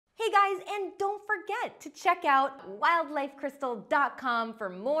Hey guys, and don't forget to check out wildlifecrystal.com for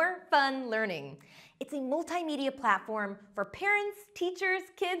more fun learning. It's a multimedia platform for parents, teachers,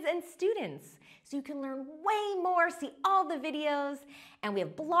 kids, and students. So you can learn way more, see all the videos, and we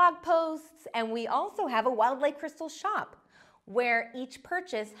have blog posts, and we also have a Wildlife Crystal shop where each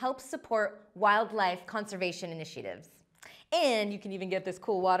purchase helps support wildlife conservation initiatives. And you can even get this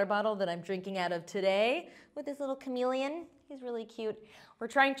cool water bottle that I'm drinking out of today with this little chameleon. He's really cute. We're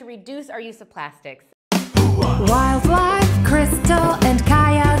trying to reduce our use of plastics. Wildlife Crystal and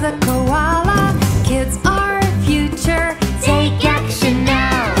Kaia the Koala. Kids are our future. Take action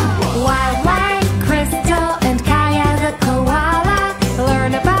now. Wildlife Crystal and Kaia the Koala.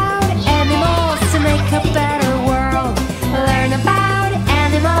 Learn about animals to make a better world. Learn about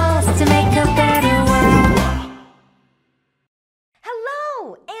animals to make a better world.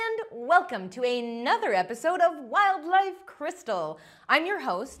 Hello, and welcome to another episode of Wildlife Crystal. I'm your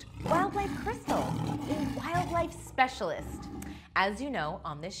host, Wildlife Crystal, a wildlife specialist. As you know,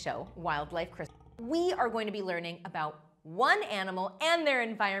 on this show, Wildlife Crystal, we are going to be learning about one animal and their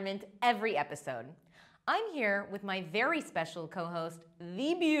environment every episode. I'm here with my very special co-host,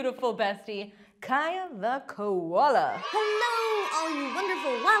 the beautiful bestie, Kaia the Koala. Hello, all you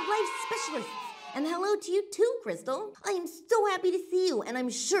wonderful wildlife specialists. And hello to you too, Crystal. I am so happy to see you, and I'm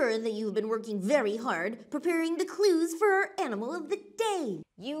sure that you've been working very hard preparing the clues for our animal of the day.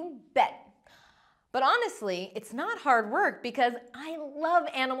 You bet. But honestly, it's not hard work because I love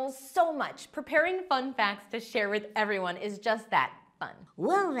animals so much. Preparing fun facts to share with everyone is just that, fun.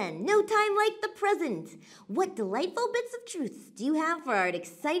 Well then, no time like the present. What delightful bits of truth do you have for our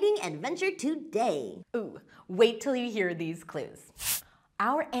exciting adventure today? Ooh, wait till you hear these clues.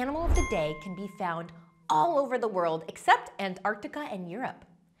 Our animal of the day can be found all over the world except Antarctica and Europe.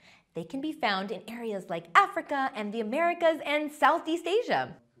 They can be found in areas like Africa and the Americas and Southeast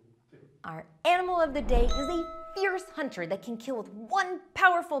Asia. Our animal of the day is a fierce hunter that can kill with one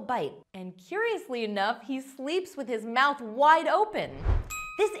powerful bite. And curiously enough, he sleeps with his mouth wide open.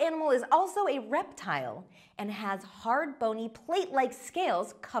 This animal is also a reptile and has hard, bony, plate-like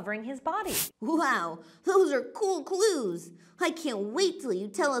scales covering his body. Wow, those are cool clues. I can't wait till you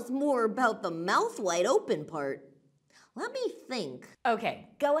tell us more about the mouth wide open part. Let me think. Okay,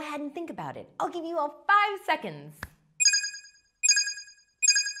 go ahead and think about it. I'll give you all 5 seconds.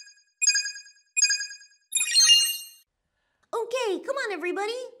 Okay, come on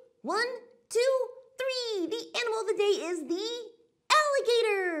everybody. 1, 2, 3. The animal of the day is the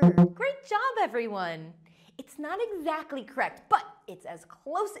alligator. Great job, everyone. It's not exactly correct, but it's as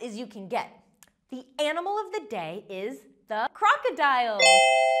close as you can get. The animal of the day is the crocodile.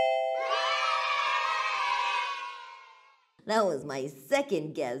 That was my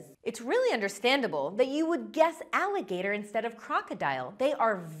second guess. It's really understandable that you would guess alligator instead of crocodile. They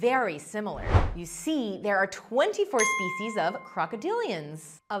are very similar. You see, there are 24 species of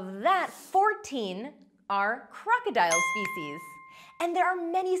crocodilians. Of that, 14 are crocodile species. And there are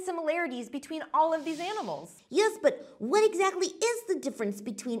many similarities between all of these animals. Yes, but what exactly is the difference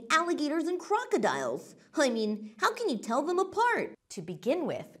between alligators and crocodiles? I mean, how can you tell them apart? To begin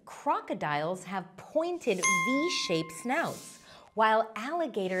with, crocodiles have pointed V-shaped snouts, while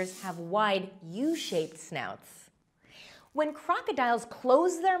alligators have wide U-shaped snouts. When crocodiles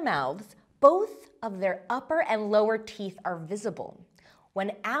close their mouths, both of their upper and lower teeth are visible.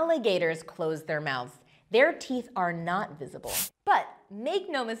 When alligators close their mouths, their teeth are not visible. But make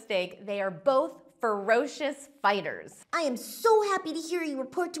no mistake, they are both ferocious fighters. I am so happy to hear you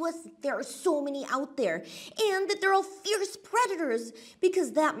report to us that there are so many out there and that they're all fierce predators,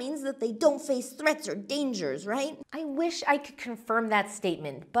 because that means that they don't face threats or dangers, right? I wish I could confirm that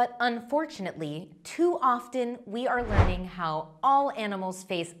statement, but unfortunately, too often we are learning how all animals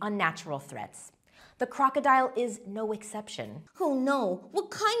face unnatural threats. The crocodile is no exception. Oh no, what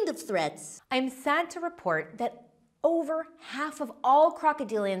kind of threats? I'm sad to report that over half of all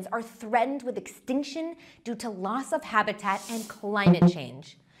crocodilians are threatened with extinction due to loss of habitat and climate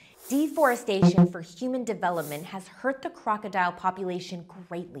change. Deforestation for human development has hurt the crocodile population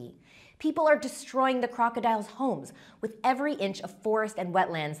greatly. People are destroying the crocodiles' homes with every inch of forest and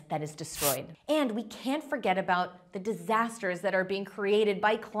wetlands that is destroyed. And we can't forget about the disasters that are being created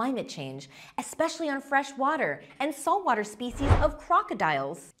by climate change, especially on freshwater and saltwater species of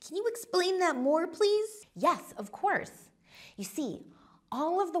crocodiles. Can you explain that more, please? Yes, of course. You see,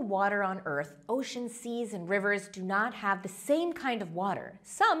 All of the water on Earth, oceans, seas, and rivers do not have the same kind of water.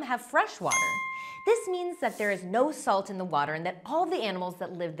 Some have fresh water. This means that there is no salt in the water and that all the animals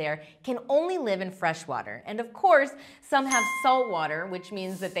that live there can only live in fresh water. And of course, some have salt water, which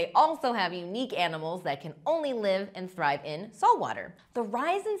means that they also have unique animals that can only live and thrive in salt water. The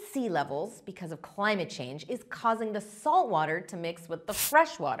rise in sea levels because of climate change is causing the salt water to mix with the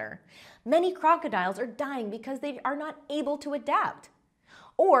fresh water. Many crocodiles are dying because they are not able to adapt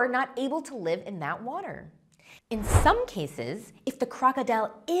or not able to live in that water. In some cases, if the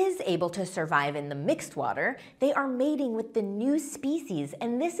crocodile is able to survive in the mixed water, they are mating with the new species,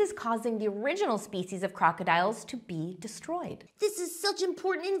 and this is causing the original species of crocodiles to be destroyed. This is such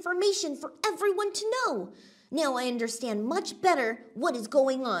important information for everyone to know. Now I understand much better what is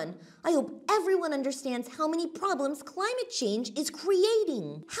going on. I hope everyone understands how many problems climate change is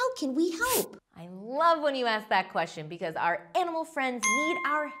creating. How can we help? I love when you ask that question because our animal friends need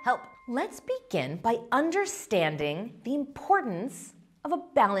our help. Let's begin by understanding the importance of a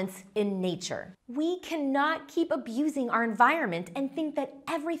balance in nature. We cannot keep abusing our environment and think that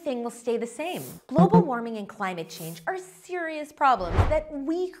everything will stay the same. Global warming and climate change are serious problems that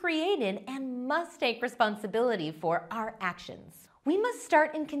we created and must take responsibility for our actions. We must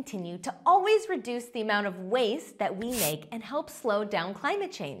start and continue to always reduce the amount of waste that we make and help slow down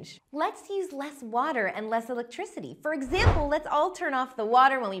climate change. Let's use less water and less electricity. For example, let's all turn off the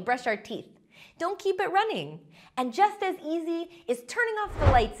water when we brush our teeth. Don't keep it running. And just as easy is turning off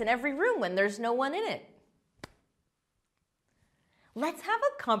the lights in every room when there's no one in it. Let's have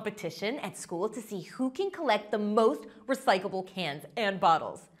a competition at school to see who can collect the most recyclable cans and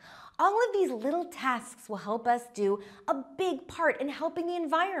bottles. All of these little tasks will help us do a big part in helping the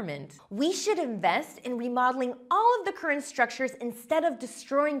environment. We should invest in remodeling all of the current structures instead of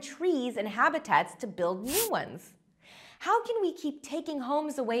destroying trees and habitats to build new ones. How can we keep taking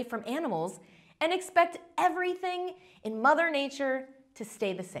homes away from animals and expect everything in Mother Nature to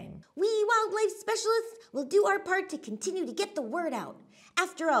stay the same? We wildlife specialists will do our part to continue to get the word out.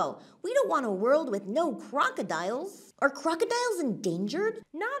 After all, we don't want a world with no crocodiles. Are crocodiles endangered?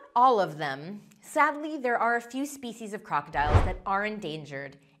 Not all of them. Sadly, there are a few species of crocodiles that are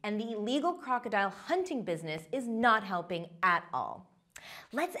endangered, and the illegal crocodile hunting business is not helping at all.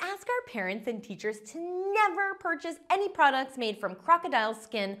 Let's ask our parents and teachers to never purchase any products made from crocodile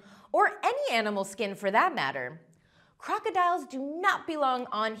skin or any animal skin for that matter. Crocodiles do not belong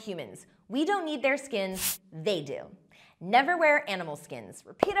on humans. We don't need their skins, they do. Never wear animal skins.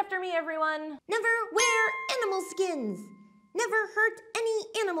 Repeat after me, everyone. Never wear animal skins. Never hurt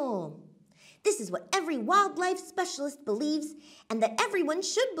any animal. This is what every wildlife specialist believes and that everyone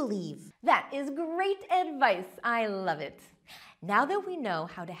should believe. That is great advice. I love it. Now that we know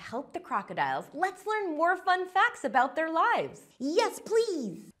how to help the crocodiles, let's learn more fun facts about their lives. Yes,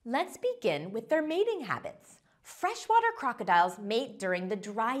 please. Let's begin with their mating habits. Freshwater crocodiles mate during the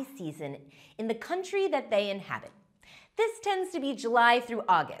dry season in the country that they inhabit. This tends to be July through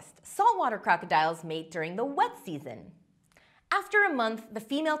August. Saltwater crocodiles mate during the wet season. After a month, the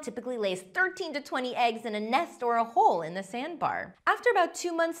female typically lays 13 to 20 eggs in a nest or a hole in the sandbar. After about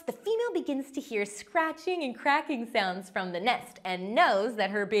 2 months, the female begins to hear scratching and cracking sounds from the nest and knows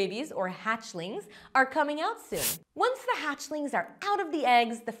that her babies or hatchlings are coming out soon. Once the hatchlings are out of the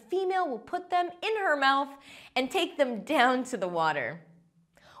eggs, the female will put them in her mouth and take them down to the water.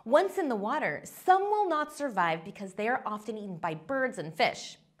 Once in the water, some will not survive because they are often eaten by birds and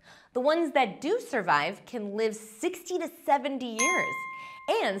fish. The ones that do survive can live 60 to 70 years,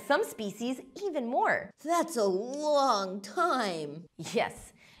 and some species even more. That's a long time.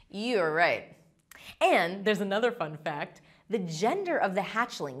 Yes, you're right. And there's another fun fact. The gender of the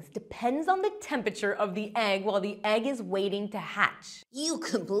hatchlings depends on the temperature of the egg while the egg is waiting to hatch. You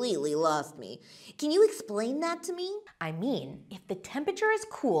completely lost me. Can you explain that to me? I mean, if the temperature is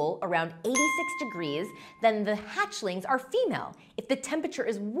cool, around 86 degrees, then the hatchlings are female. If the temperature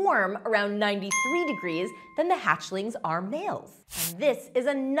is warm, around 93 degrees, then the hatchlings are males. And this is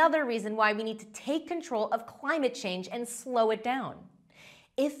another reason why we need to take control of climate change and slow it down.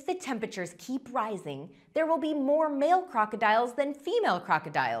 If the temperatures keep rising, there will be more male crocodiles than female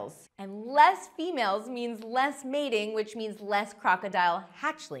crocodiles. And less females means less mating, which means less crocodile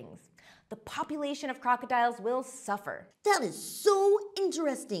hatchlings. The population of crocodiles will suffer. That is so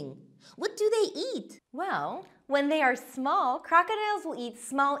interesting. What do they eat? Well, when they are small, crocodiles will eat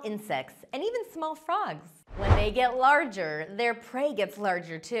small insects and even small frogs. When they get larger, their prey gets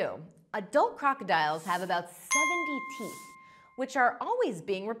larger too. Adult crocodiles have about 70 teeth, which are always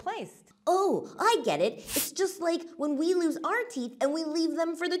being replaced. Oh, I get it. It's just like when we lose our teeth and we leave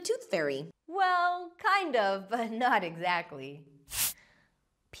them for the tooth fairy. Well, kind of, but not exactly.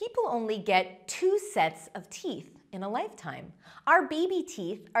 People only get 2 sets of teeth in a lifetime. Our baby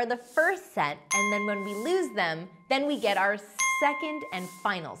teeth are the first set, and then when we lose them, then we get our second and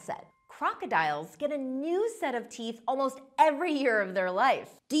final set. Crocodiles get a new set of teeth almost every year of their life.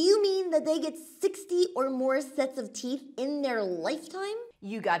 Do you mean that they get 60 or more sets of teeth in their lifetime?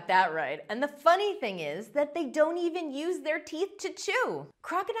 You got that right. And the funny thing is that they don't even use their teeth to chew.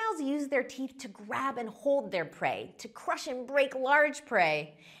 Crocodiles use their teeth to grab and hold their prey, to crush and break large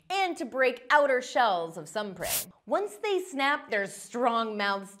prey, and to break outer shells of some prey. Once they snap their strong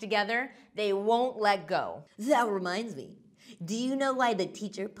mouths together, they won't let go. That reminds me. Do you know why the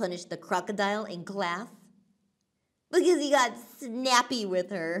teacher punished the crocodile in class? Because he got snappy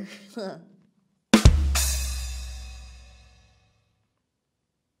with her.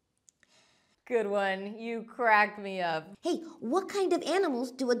 Good one. You cracked me up. Hey, what kind of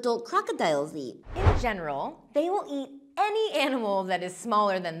animals do adult crocodiles eat? In general, they will eat any animal that is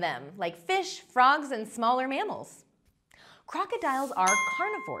smaller than them, like fish, frogs, and smaller mammals. Crocodiles are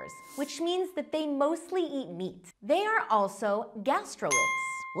carnivores, which means that they mostly eat meat. They are also gastroliths.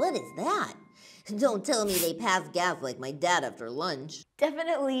 What is that? Don't tell me they pass gas like my dad after lunch.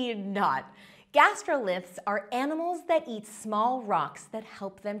 Definitely not. Gastroliths are animals that eat small rocks that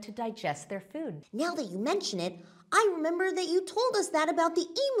help them to digest their food. Now that you mention it, I remember that you told us that about the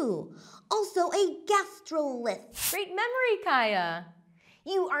emu, also a gastrolith. Great memory, Kaia.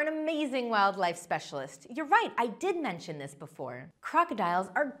 You are an amazing wildlife specialist. You're right, I did mention this before. Crocodiles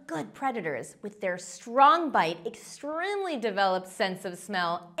are good predators with their strong bite, extremely developed sense of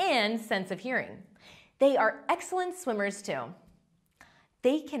smell, and sense of hearing. They are excellent swimmers too.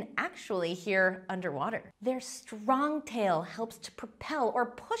 They can actually hear underwater. Their strong tail helps to propel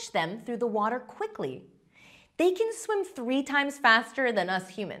or push them through the water quickly. They can swim 3 times faster than us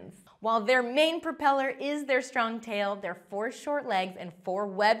humans. While their main propeller is their strong tail, their 4 short legs and 4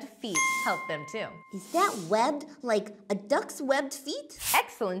 webbed feet help them too. Is that webbed like a duck's webbed feet?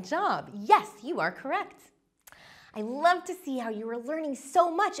 Excellent job. Yes, you are correct. I love to see how you are learning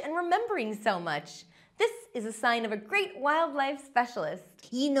so much and remembering so much. This is a sign of a great wildlife specialist.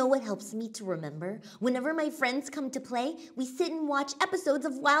 You know what helps me to remember? Whenever my friends come to play, we sit and watch episodes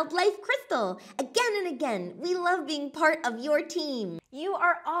of Wildlife Crystal. Again and again, we love being part of your team. You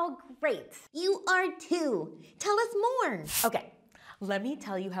are all great. You are too. Tell us more. Okay, let me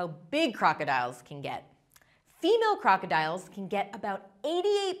tell you how big crocodiles can get. Female crocodiles can get about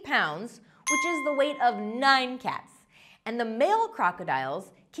 88 pounds, which is the weight of 9 cats. And the male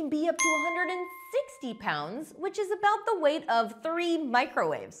crocodiles can be up to 160 pounds, which is about the weight of 3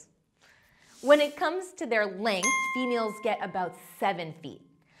 microwaves. When it comes to their length, females get about 7 feet.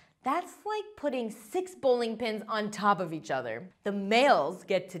 That's like putting 6 bowling pins on top of each other. The males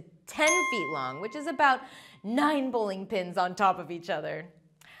get to 10 feet long, which is about 9 bowling pins on top of each other.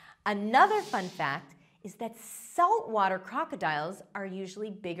 Another fun fact is that saltwater crocodiles are usually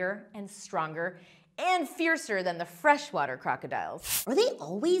bigger and stronger and fiercer than the freshwater crocodiles. Are they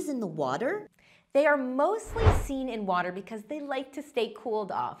always in the water? They are mostly seen in water because they like to stay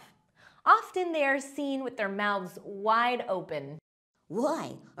cooled off. Often they are seen with their mouths wide open.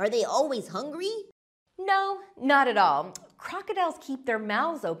 Why? Are they always hungry? No, not at all. Crocodiles keep their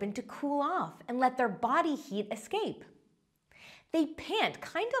mouths open to cool off and let their body heat escape. They pant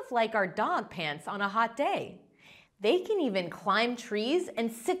kind of like our dog pants on a hot day. They can even climb trees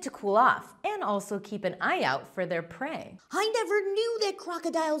and sit to cool off, and also keep an eye out for their prey. I never knew that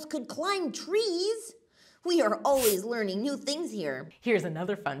crocodiles could climb trees. We are always learning new things here. Here's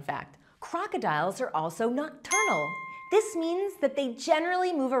another fun fact. Crocodiles are also nocturnal. This means that they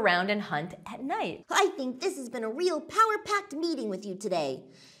generally move around and hunt at night. I think this has been a real power-packed meeting with you today.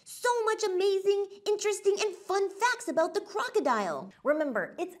 So much amazing, interesting, and fun facts about the crocodile.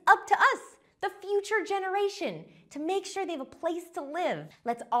 Remember, it's up to us, the future generation, to make sure they have a place to live.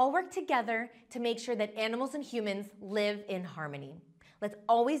 Let's all work together to make sure that animals and humans live in harmony. Let's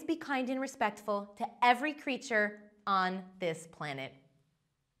always be kind and respectful to every creature on this planet.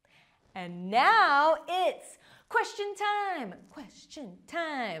 And now it's question time! Question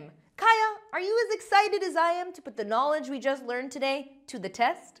time! Kaia, are you as excited as I am to put the knowledge we just learned today to the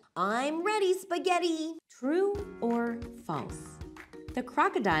test? I'm ready, Spaghetti. True or false? The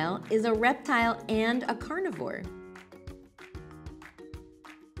crocodile is a reptile and a carnivore.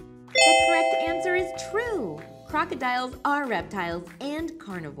 The correct answer is true. Crocodiles are reptiles and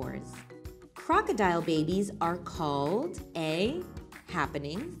carnivores. Crocodile babies are called A,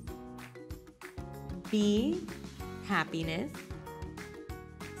 happenings, B, happiness,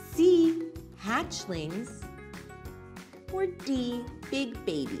 C, hatchlings, or D, big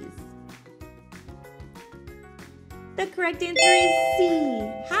babies. The correct answer is C,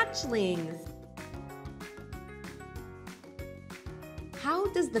 hatchlings. How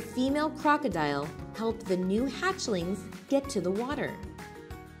does the female crocodile help the new hatchlings get to the water?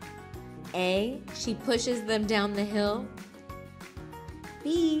 A, she pushes them down the hill.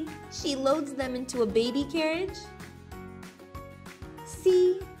 B, she loads them into a baby carriage.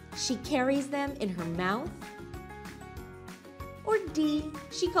 C, she carries them in her mouth. Or D,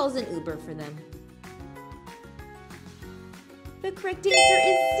 she calls an Uber for them. The correct answer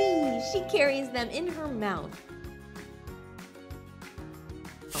is C, she carries them in her mouth.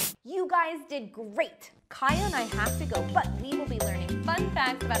 You guys did great. Kaia and I have to go, but we will be learning fun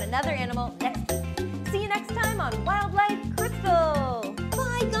facts about another animal next week. See you next time on Wildlife